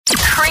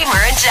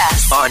Kramer and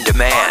Jess. On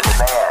demand.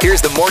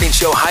 Here's the morning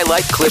show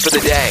highlight clip of the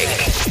day.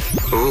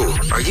 Ooh,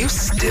 are you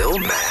still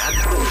mad?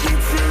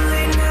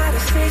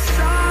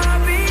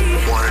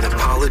 Want an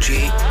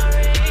apology?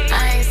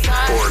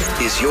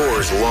 Or is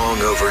yours long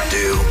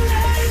overdue?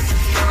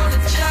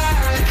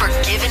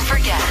 Forgive and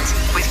Forget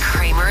with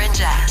Kramer and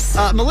Jess.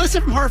 Melissa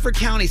from Hartford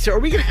County. So are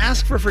we going to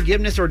ask for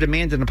forgiveness or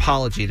demand an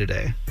apology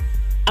today?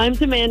 I'm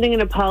demanding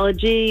an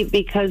apology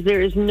because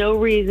there is no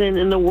reason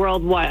in the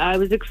world why I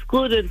was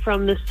excluded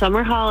from this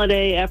summer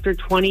holiday after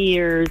 20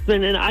 years.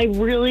 And I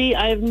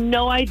have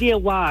no idea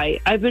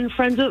why. I've been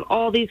friends with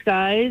all these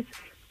guys.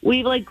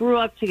 We grew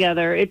up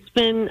together. It's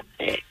been,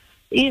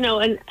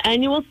 an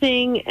annual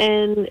thing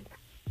and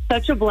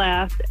such a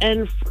blast.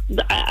 And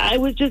I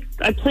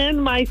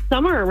planned my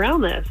summer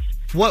around this.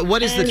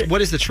 What is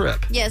the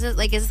trip? Yeah, is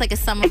this like a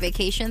summer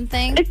vacation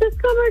thing? It's a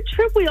summer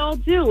trip we all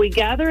do. We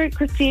gather at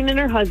Christine and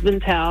her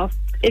husband's house.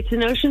 It's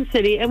in Ocean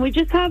City, and we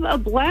just have a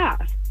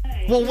blast.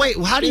 Well, wait.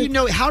 How do you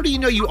know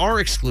you are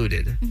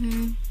excluded?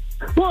 Mm-hmm.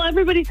 Well,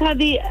 everybody's had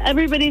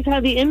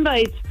the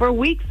invites for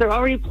weeks. They're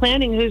already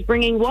planning who's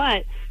bringing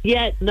what.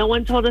 Yet no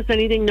one told us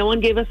anything. No one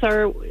gave us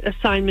our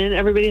assignment.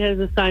 Everybody has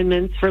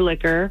assignments for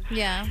liquor.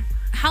 Yeah.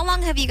 How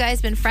long have you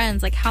guys been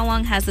friends? How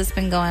long has this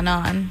been going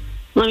on?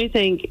 Let me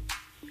think.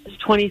 It's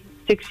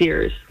 26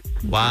 years.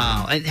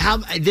 Wow. And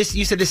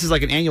you said this is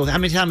like an annual. How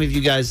many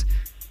times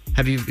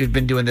have you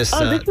been doing this?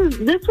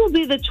 This will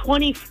be the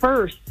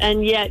 21st,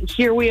 and yet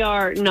here we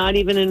are, not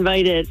even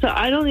invited. So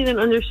I don't even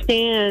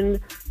understand.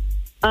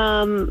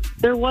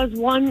 There was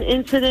one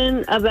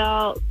incident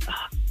about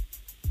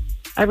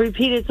I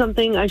repeated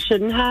something I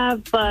shouldn't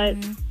have, but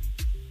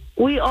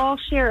we all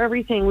share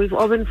everything. We've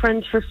all been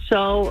friends for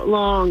so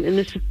long, and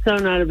this is so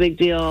not a big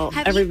deal.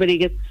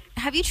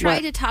 Have you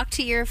tried to talk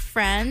to your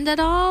friend at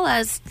all?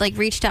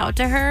 Reached out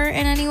to her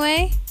in any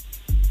way?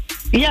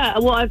 Yeah,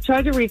 well, I've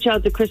tried to reach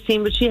out to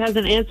Christine, but she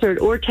hasn't answered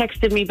or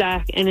texted me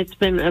back, and it's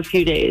been a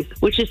few days,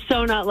 which is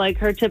so not like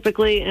her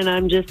typically, and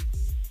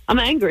I'm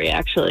angry,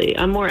 actually.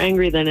 I'm more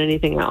angry than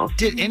anything else.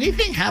 Did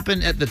anything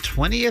happen at the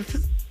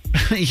 20th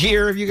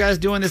year of you guys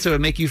doing this that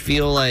would make you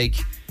feel like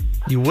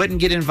you wouldn't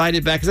get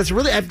invited back? Because that's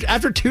really,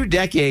 after 2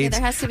 decades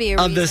there has to be a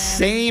of reason. the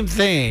same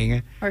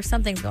thing. Or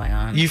something's going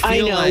on. You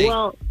feel I know. like...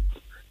 Well,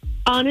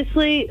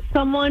 honestly,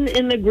 someone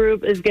in the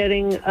group is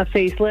getting a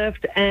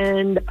facelift,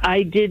 and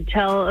I did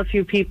tell a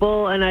few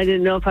people, and I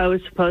didn't know if I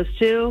was supposed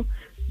to.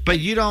 But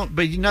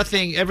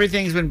nothing,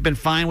 everything's been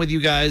fine with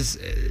you guys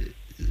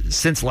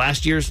since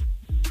last year's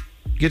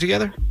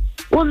get-together?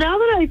 Well, now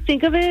that I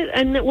think of it,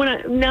 and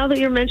now that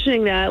you're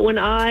mentioning that, when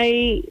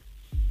my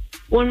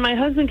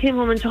husband came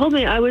home and told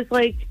me, I was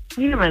like,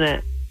 wait a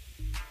minute.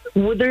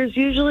 Well, there's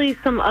usually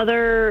some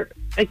other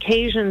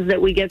occasions that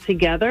we get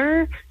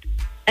together,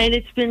 and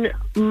it's been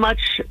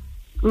much,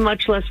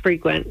 much less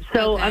frequent.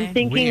 So Okay. I'm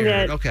thinking Weird.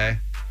 that, Okay.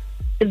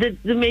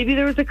 that maybe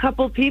there was a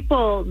couple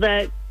people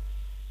that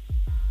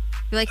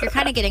You're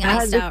kind of getting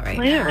had iced this out right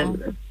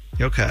plan.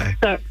 now. Okay.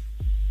 So,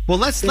 Well,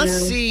 let's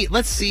see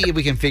if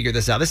we can figure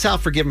this out. This is how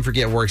Forgive and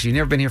Forget works. You've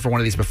never been here for one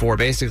of these before.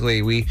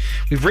 Basically, we've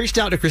reached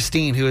out to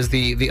Christine, who is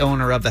the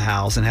owner of the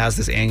house and has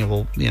this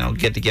annual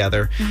get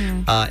together,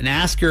 and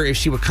ask her if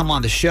she would come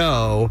on the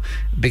show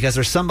because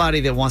there's somebody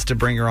that wants to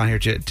bring her on here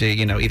to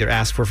either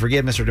ask for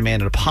forgiveness or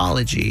demand an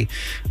apology.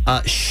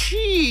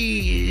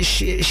 She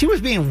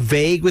was being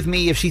vague with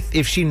me if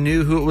she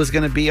knew who it was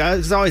going to be. I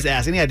was always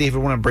asking, any idea if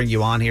we want to bring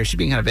you on here? She's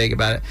being kind of vague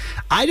about it.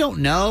 I don't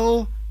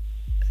know.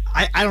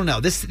 I don't know.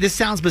 This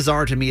sounds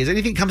bizarre to me. Is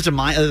anything comes to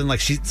mind other than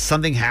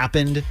something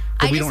happened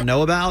that we don't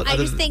know about? I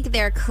just think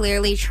they're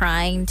clearly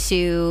trying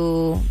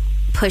to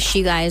push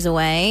you guys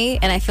away,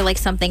 and I feel like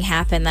something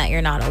happened that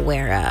you're not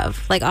aware of.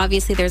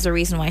 Obviously, there's a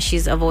reason why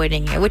she's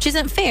avoiding you, which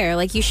isn't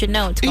fair. You should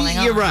know what's going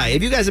on. You're right.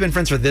 If you guys have been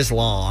friends for this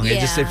long, Yeah.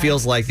 it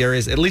feels like there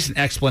is at least an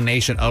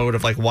explanation owed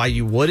of why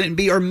you wouldn't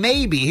be, or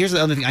maybe here's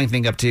the other thing I can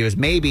think of too is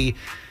maybe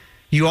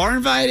you are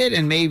invited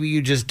and maybe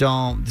you just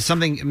don't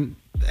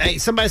hey,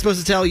 somebody's supposed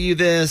to tell you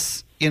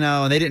this,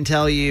 and they didn't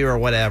tell you or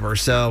whatever.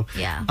 So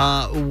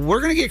yeah. We're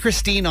going to get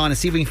Christine on and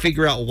see if we can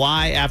figure out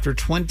why, after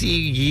 20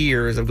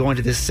 years of going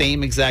to this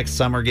same exact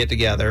summer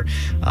get-together,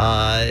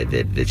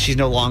 that she's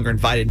no longer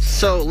invited.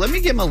 So let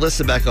me get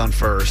Melissa back on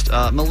first.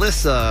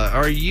 Melissa,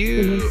 are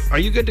you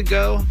good to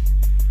go?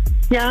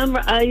 Yeah,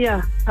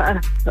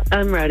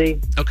 I'm ready.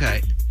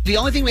 Okay. The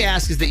only thing we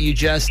ask is that you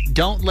just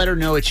don't let her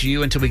know it's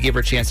you until we give her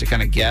a chance to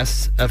kind of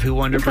guess of who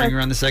wanted to bring her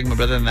on the segment.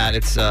 But other than that,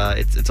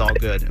 it's all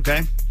good.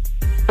 Okay.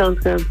 Sounds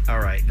good. All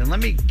right. Then let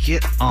me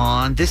get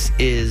on. This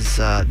is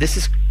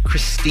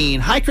Christine.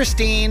 Hi,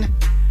 Christine.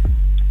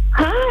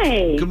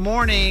 Hi. Good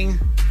morning.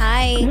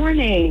 Hi. Good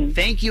morning.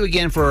 Thank you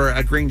again for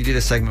agreeing to do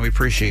this segment. We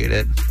appreciate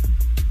it.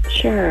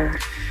 Sure.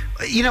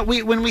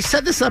 When we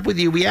set this up with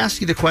you, we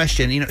asked you the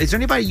question, is there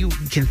anybody you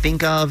can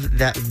think of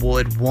that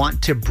would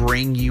want to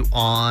bring you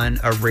on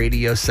a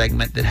radio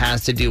segment that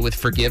has to do with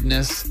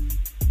forgiveness?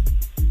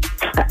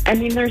 I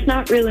mean, there's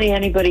not really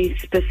anybody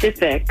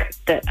specific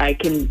that I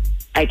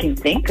can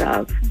think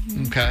of.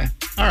 Okay.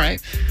 All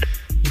right.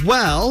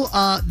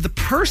 Well, the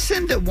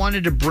person that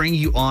wanted to bring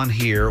you on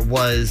here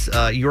was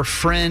your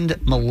friend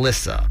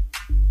Melissa.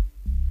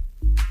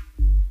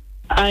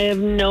 I have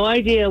no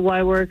idea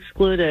why we're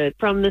excluded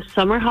from the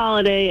summer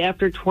holiday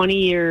after 20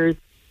 years.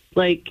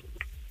 Like,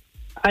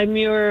 I'm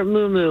your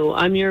Moo,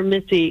 I'm your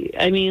Missy.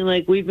 I mean,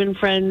 like, we've been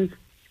friends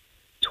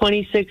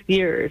 26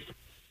 years,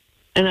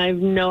 and I have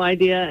no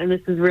idea, and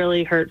this is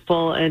really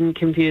hurtful and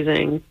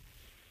confusing.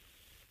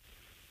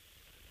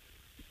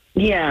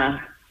 Yeah,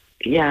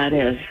 it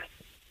is.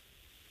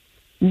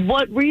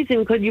 What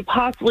reason could you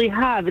possibly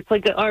have? It's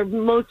like our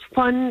most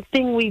fun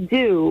thing we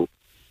do.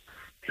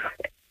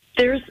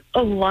 There's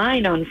a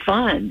line on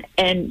fun,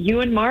 and you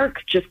and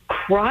Mark just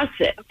cross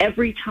it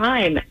every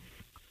time.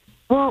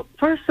 Well,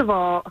 first of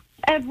all,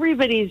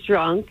 everybody's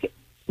drunk.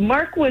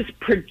 Mark was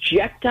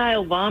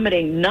projectile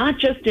vomiting, not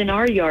just in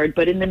our yard,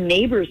 but in the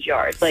neighbor's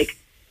yard. Like,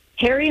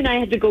 Harry and I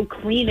had to go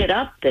clean it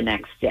up the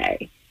next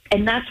day.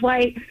 And that's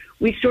why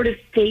we sort of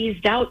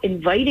phased out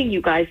inviting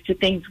you guys to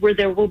things where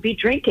there will be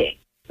drinking.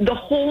 The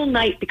whole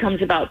night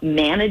becomes about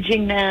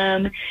managing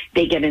them.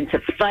 They get into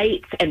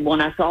fights and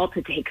want us all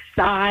to take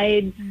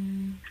sides.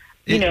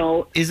 You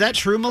know. Is that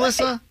true,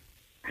 Melissa?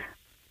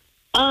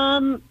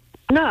 No.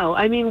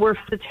 I mean, we're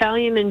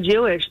Italian and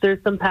Jewish.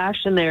 There's some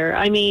passion there.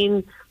 I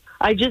mean,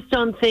 I just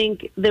don't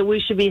think that we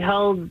should be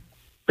held,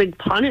 like,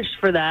 punished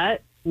for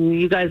that.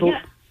 You guys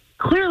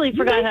clearly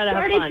forgot how to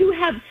have fun. You started to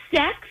have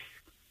sex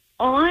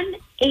on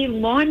a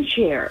lawn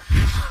chair.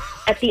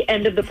 At the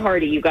end of the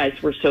party, you guys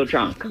were so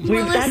drunk.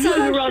 That's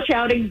why we were all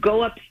shouting,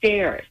 "Go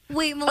upstairs."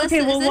 Wait, Melissa,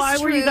 okay, well, is this why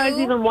true? were you guys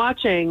even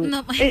watching?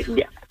 No,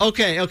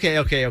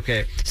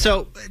 Okay.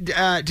 So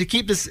to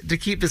keep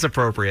this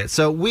appropriate,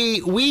 so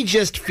we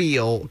just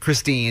feel,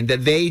 Christine,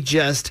 that they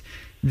just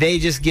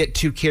get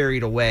too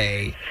carried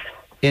away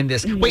in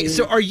this. Wait,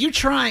 so are you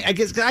trying? I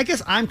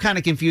guess I'm kind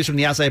of confused from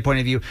the outside point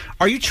of view.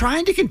 Are you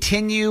trying to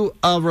continue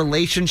a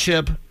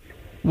relationship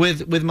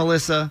with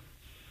Melissa?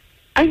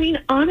 I mean,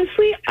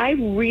 honestly, I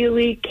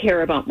really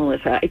care about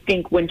Melissa. I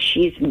think when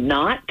she's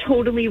not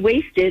totally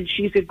wasted,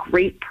 she's a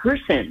great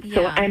person. Yeah.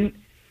 So I'm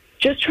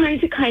just trying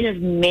to kind of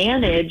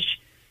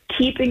manage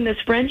keeping this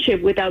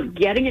friendship without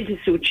getting into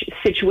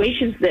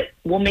situations that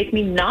will make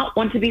me not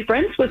want to be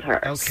friends with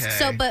her. Okay.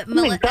 So, but Oh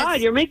my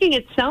God, you're making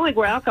it sound like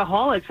we're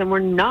alcoholics, and we're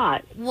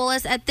not. Well,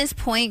 at this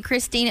point,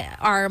 Christine,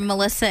 are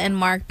Melissa and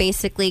Mark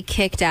basically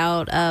kicked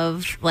out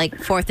of, like,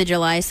 4th of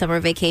July summer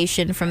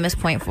vacation from this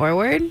point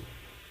forward?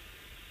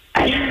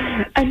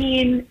 I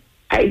mean,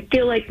 I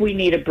feel like we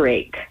need a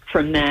break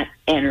from that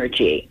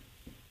energy.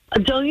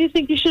 Don't you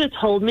think you should have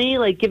told me,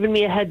 like, given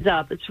me a heads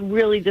up? It's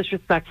really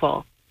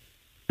disrespectful.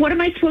 What am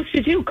I supposed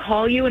to do?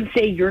 Call you and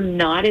say you're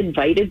not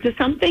invited to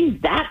something?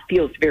 That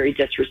feels very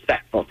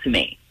disrespectful to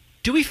me.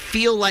 Do we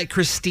feel like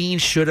Christine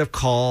should have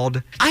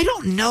called? I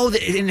don't know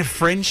that in a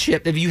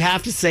friendship, if you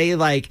have to say,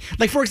 like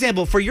for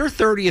example, for your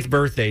 30th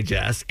birthday,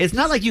 Jess, it's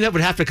not like you would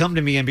have to come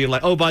to me and be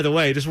like, oh, by the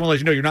way, just want to let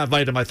you know you're not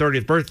invited to my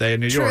 30th birthday in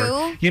New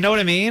York. You know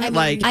what I mean?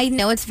 I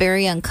know it's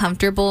very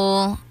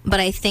uncomfortable, but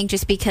I think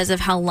just because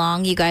of how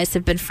long you guys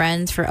have been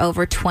friends for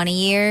over 20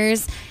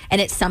 years, and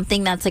it's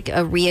something that's like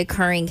a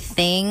reoccurring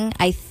thing,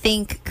 I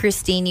think,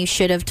 Christine, you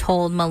should have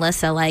told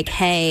Melissa, like,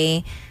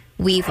 hey,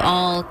 we've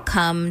all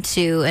come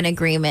to an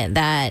agreement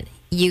that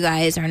you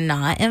guys are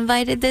not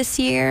invited this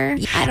year.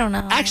 I don't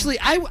know. Actually,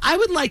 I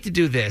would like to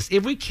do this,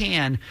 if we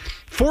can.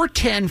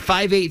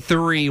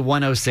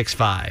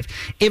 410-583-1065.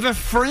 If a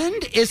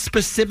friend is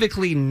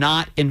specifically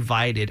not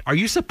invited, are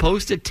you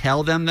supposed to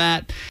tell them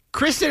that?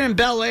 Kristen in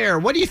Bel Air,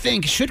 what do you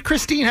think? Should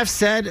Christine have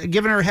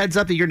given her a heads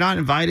up that you're not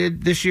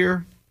invited this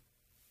year?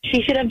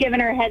 She should have given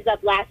her a heads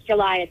up last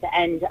July at the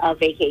end of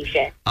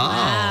vacation. Oh.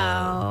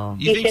 Wow.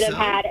 You She think should have so?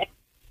 had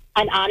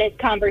an honest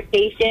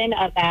conversation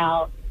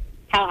about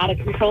how out of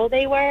control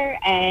they were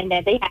and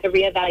that they had to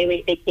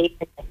reevaluate vacation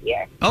this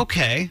year.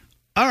 Okay.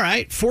 All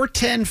right.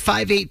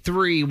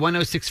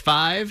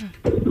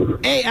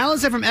 410-583-1065. Hey,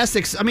 Alan's from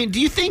Essex. I mean,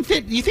 do you think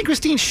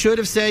Christine should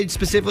have said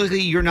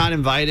specifically you're not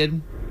invited?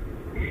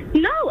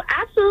 No,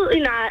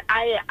 absolutely not.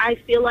 I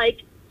feel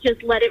like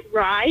just let it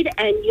ride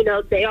and,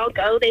 they all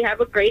go. They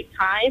have a great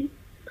time.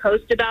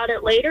 Post about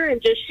it later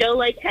and just show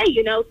like, hey,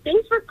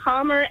 things were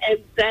calmer and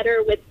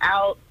better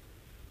without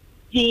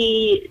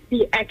the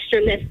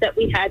extraness that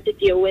we had to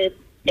deal with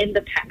in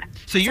the past.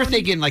 So you're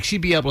thinking like she'd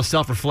be able to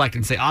self-reflect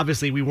and say,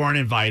 obviously we weren't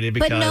invited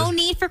because... But no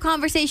need for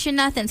conversation,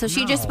 nothing. So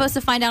she's just supposed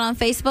to find out on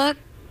Facebook?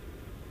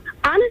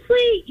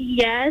 Honestly,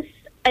 yes.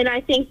 And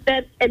I think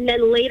that, and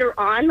then later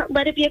on,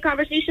 let it be a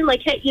conversation like,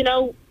 hey,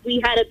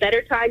 we had a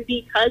better time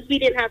because we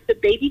didn't have to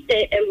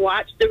babysit and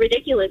watch the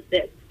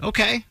ridiculousness.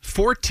 Okay.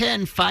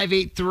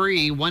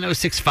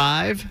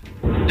 410-583-1065.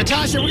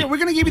 Natasha, we're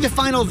going to give you the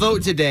final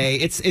vote today.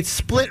 It's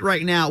split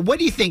right now. What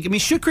do you think? I mean,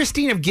 should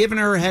Christine have given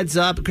her a heads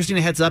up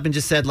and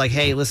just said, like,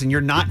 hey, listen,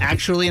 you're not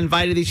actually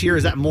invited this year?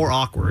 Is that more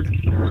awkward?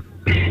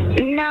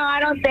 No, I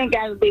don't think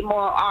that would be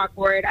more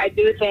awkward. I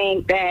do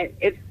think that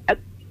it's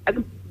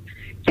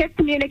just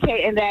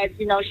communicating that,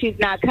 she's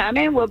not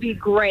coming will be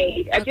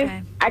great.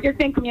 Okay. I just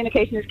think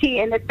communication is key.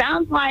 And it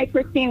sounds like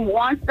Christine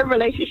wants the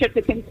relationship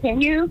to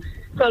continue.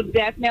 So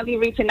definitely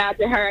reaching out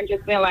to her and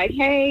just being like,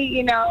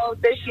 hey,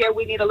 this year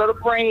we need a little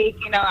break.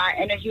 Our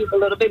energy is a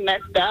little bit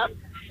messed up.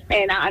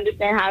 And I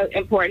understand how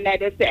important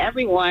that is to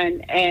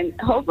everyone. And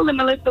hopefully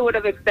Melissa would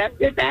have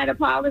accepted that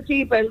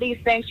apology, but at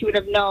least then she would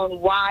have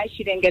known why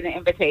she didn't get an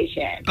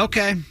invitation.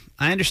 Okay.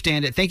 I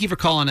understand it. Thank you for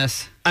calling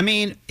us. I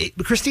mean,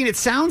 Christine, it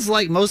sounds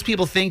like most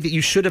people think that you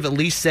should have at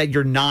least said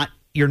you're not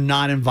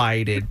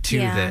invited to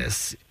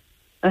this.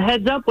 A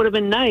heads up would have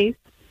been nice.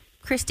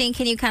 Christine,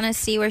 can you kind of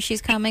see where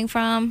she's coming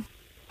from?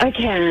 I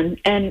can.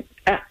 And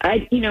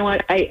you know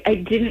what?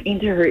 I didn't mean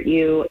to hurt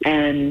you.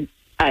 And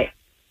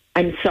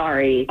I'm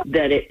sorry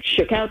that it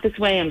shook out this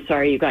way. I'm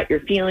sorry you got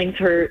your feelings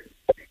hurt.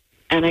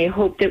 And I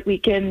hope that we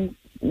can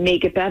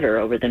make it better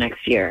over the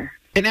next year.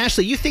 And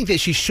Ashley, you think that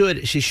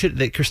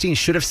that Christine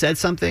should have said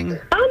something?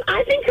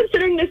 I think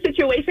considering this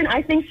situation,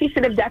 I think she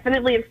should have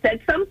definitely have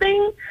said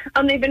something.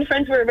 They've been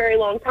friends for a very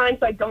long time,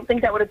 so I don't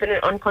think that would have been an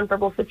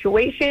uncomfortable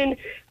situation.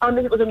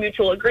 If it was a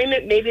mutual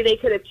agreement, maybe they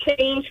could have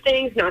changed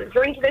things, not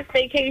during this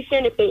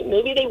vacation.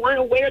 Maybe they weren't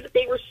aware that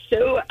they were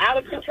so out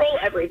of control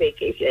every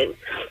vacation.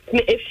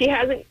 If she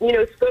hasn't,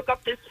 spoke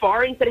up this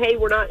far and said, hey,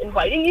 we're not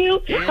inviting you,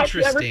 has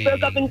she ever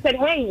spoke up and said,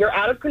 hey, you're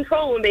out of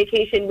control on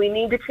vacation, we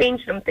need to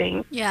change some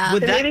things? Yeah. So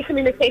maybe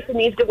communication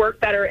needs to work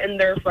better in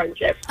their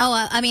friendship.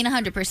 Oh, I mean,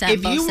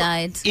 100%, both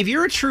sides. If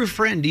you're a true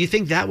friend, do you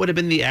think that would have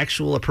been the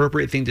actual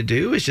appropriate thing to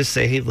do? Is just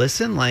say, hey,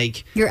 listen,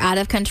 like... You're out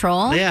of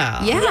control?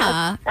 Yeah. Yeah.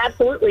 Yes,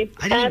 absolutely.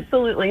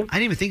 Absolutely. I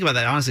didn't even think about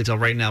that, honestly, until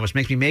right now, which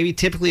makes me maybe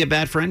typically a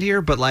bad friend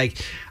here, but, like,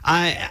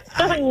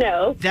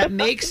 no. that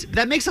makes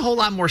a whole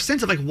lot more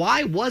sense of, like,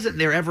 why wasn't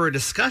there ever a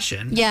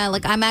discussion? Yeah,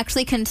 like, I'm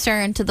actually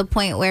concerned to the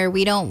point where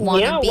we don't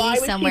want to be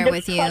somewhere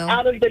with you.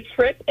 Out of the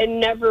trip and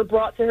never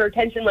brought to her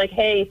attention, like,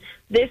 hey,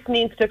 this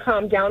needs to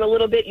calm down a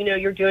little bit.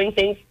 You're doing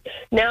things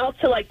now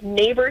to, like,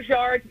 neighbors'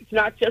 yards. It's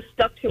not just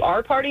stuck to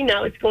our party.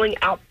 Now it's going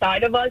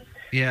outside of us.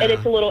 Yeah. And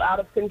it's a little out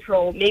of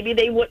control. Maybe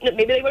they would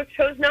have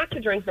chose not to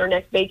drink their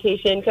next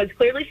vacation because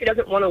clearly she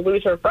doesn't want to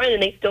lose her friend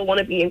and they still want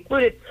to be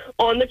included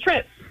on the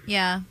trip.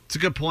 Yeah. It's a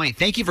good point.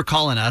 Thank you for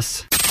calling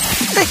us.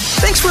 Hey,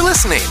 thanks for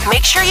listening.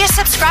 Make sure you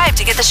subscribe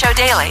to get the show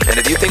daily. And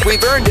if you think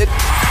we've earned it,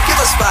 give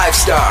us 5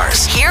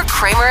 stars. Hear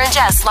Kramer and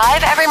Jess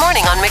live every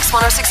morning on Mix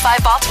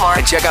 106.5 Baltimore.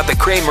 And check out the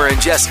Kramer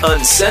and Jess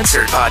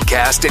Uncensored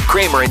podcast at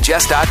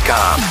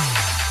kramerandjess.com.